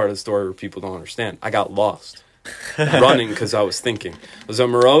 This is the part of the story where people don't understand. I got lost. Running because I was thinking. I was at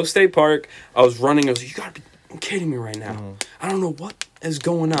Moreau State Park. I was running. I was like, you gotta be kidding me right now. I don't know what is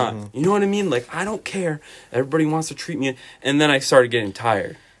going on. You know what I mean? Like, I don't care. Everybody wants to treat me. And then I started getting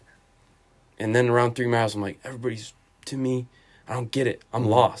tired. And then around 3 miles, I'm like, everybody's to me. I don't get it. I'm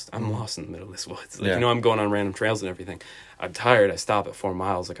lost. I'm lost in the middle of this woods. Like, Yeah. you know, I'm going on random trails and everything. I'm tired. I stop at 4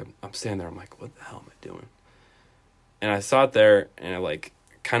 miles. Like, I'm standing there. I'm like, what the hell am I doing? And I sat there and I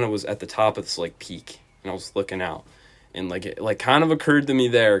kind of was at the top of this peak, and I was looking out, and it kind of occurred to me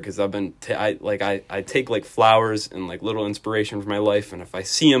there because I've been I take flowers and little inspiration for my life, and if I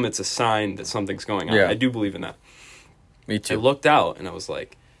see them, it's a sign that something's going on. Yeah. I do believe in that. Me I too. looked out and I was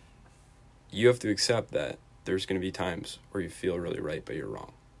like, you have to accept that there's going to be times where you feel really right, but you're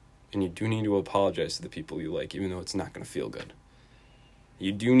wrong. And you do need to apologize to the people you like, even though it's not going to feel good.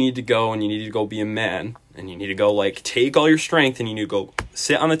 You do need to go, and you need to go be a man, and you need to go, like, take all your strength, and you need to go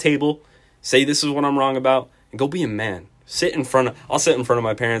sit on the table, say this is what I'm wrong about, and go be a man. I'll sit in front of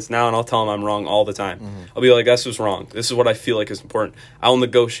my parents now, and I'll tell them I'm wrong all the time. Mm-hmm. I'll be like, this was wrong. This is what I feel like is important. I'll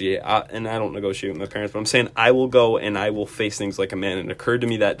negotiate, and I don't negotiate with my parents, but I'm saying I will go, and I will face things like a man. And it occurred to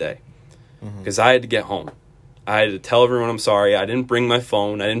me that day, because I had to get home. I had to tell everyone I'm sorry. I didn't bring my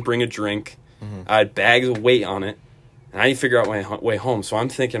phone. I didn't bring a drink. Mm-hmm. I had bags of weight on it, and I need to figure out my way home. So I'm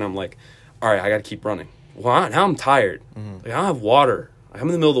thinking, I'm like, all right, I got to keep running. Well, now I'm tired. Mm-hmm. Like, I don't have water. I'm in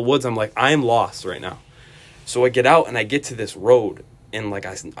the middle of the woods. I'm like, I am lost right now. So I get out, and I get to this road, and, like,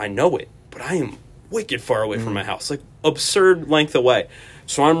 I know it, but I am wicked far away from my house, like, absurd length away.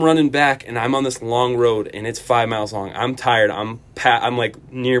 So I'm running back, and I'm on this long road, and it's 5 miles long. I'm tired. I'm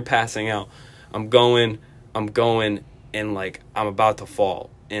like, near passing out. I'm going, and, like, I'm about to fall.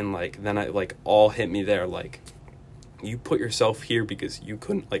 And, like, then I, like, all hit me there, like, you put yourself here because you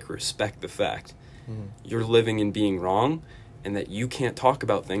couldn't, like, respect the fact you're living and being wrong, and that you can't talk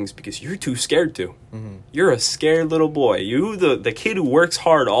about things because you're too scared to. Mm-hmm. You're a scared little boy. You, the kid who works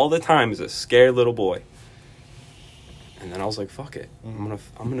hard all the time, is a scared little boy. And then I was like, fuck it. I'm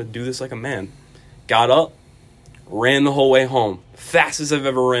gonna do this like a man. Got up, ran the whole way home. Fastest I've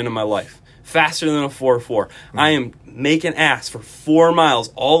ever ran in my life. Faster than a 4.4. Mm-hmm. I am making ass for 4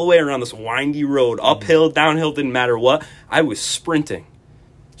 miles all the way around this windy road. Uphill, downhill, didn't matter what. I was sprinting.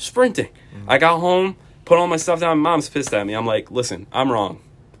 Mm-hmm. I got home, put all my stuff down. My mom's pissed at me. I'm like, listen, I'm wrong.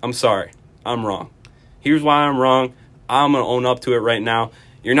 I'm sorry. I'm wrong. Here's why I'm wrong. I'm going to own up to it right now.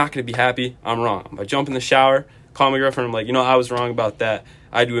 You're not going to be happy. I'm wrong. I jump in the shower, call my girlfriend. I'm like, I was wrong about that.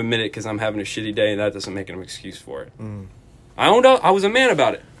 I do admit it because I'm having a shitty day, and that doesn't make an excuse for it. Mm. I owned up. I was a man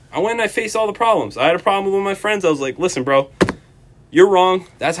about it. I went and I faced all the problems. I had a problem with my friends. I was like, listen, bro, you're wrong.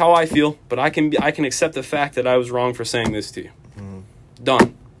 That's how I feel. But I can accept the fact that I was wrong for saying this to you. Mm.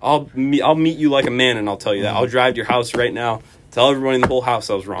 Done. I'll meet you like a man, and I'll tell you that. I'll drive to your house right now, tell everybody in the whole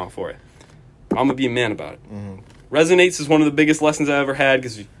house I was wrong for it. I'm going to be a man about it. Mm-hmm. Resonates is one of the biggest lessons I ever had,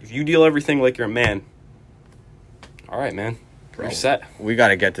 because if you deal everything like you're a man, all right, man, you're set. We got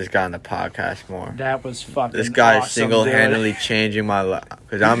to get this guy on the podcast more. That was fucking This guy awesome, is single-handedly changing my life.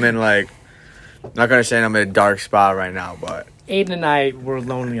 Because I'm in, like, not going to say I'm in a dark spot right now, but... Aiden and I were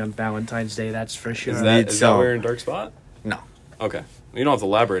lonely on Valentine's Day, that's for sure. Is that where you're in a dark spot? No. Okay. You don't have to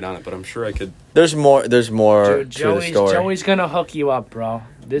elaborate on it, but I'm sure I could. There's more to the story. Joey's gonna hook you up, bro.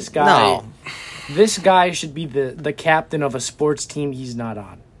 This guy should be the captain of a sports team he's not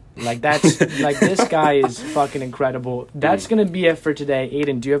on. Like, that's like, this guy is fucking incredible. That's gonna be it for today.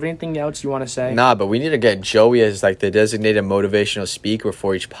 Aiden, do you have anything else you want to say? Nah, but we need to get Joey as, like, the designated motivational speaker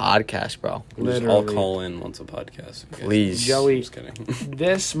for each podcast, bro. I'll call in once a podcast. Please. Joey, just kidding.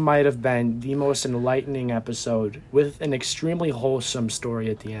 This might have been the most enlightening episode, with an extremely wholesome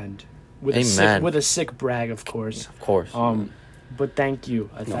story at the end. With a sick brag, of course. Of course. But thank you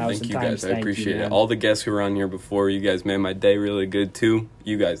a thousand times. Thank you guys. I appreciate it. All the guests who were on here before, you guys made my day really good too.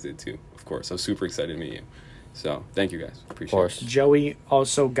 You guys did too, of course. I was super excited to meet you. So thank you guys. Appreciate it. Joey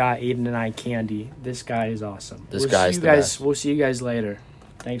also got Aiden and I candy. This guy is awesome. This guy's the best. We'll see you guys later.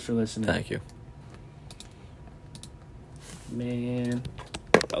 Thanks for listening. Thank you. Man.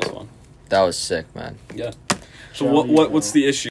 That was fun. That was sick, man. Yeah. So what's the issue?